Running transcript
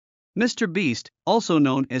Mr. Beast, also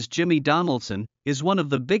known as Jimmy Donaldson, is one of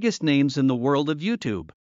the biggest names in the world of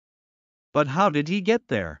YouTube. But how did he get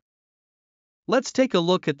there? Let's take a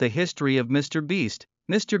look at the history of Mr. Beast.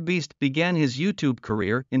 Mr. Beast began his YouTube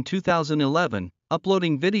career in 2011,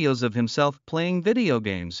 uploading videos of himself playing video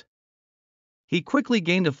games. He quickly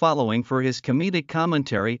gained a following for his comedic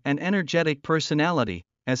commentary and energetic personality.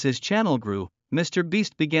 As his channel grew, Mr.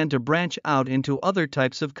 Beast began to branch out into other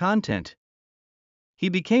types of content. He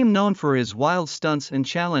became known for his wild stunts and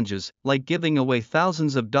challenges, like giving away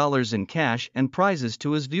thousands of dollars in cash and prizes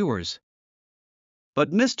to his viewers. But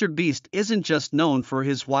Mr. Beast isn't just known for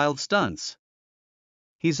his wild stunts.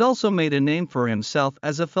 He's also made a name for himself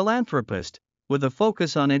as a philanthropist, with a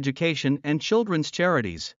focus on education and children's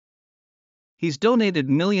charities. He's donated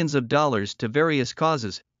millions of dollars to various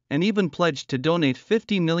causes, and even pledged to donate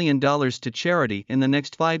 $50 million to charity in the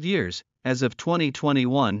next 5 years. As of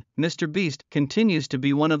 2021, Mr. Beast continues to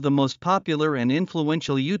be one of the most popular and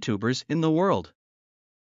influential YouTubers in the world.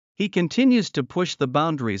 He continues to push the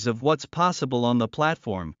boundaries of what's possible on the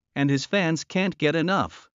platform, and his fans can't get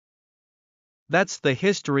enough. That's the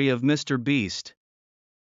history of Mr. Beast.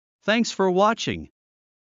 Thanks for watching.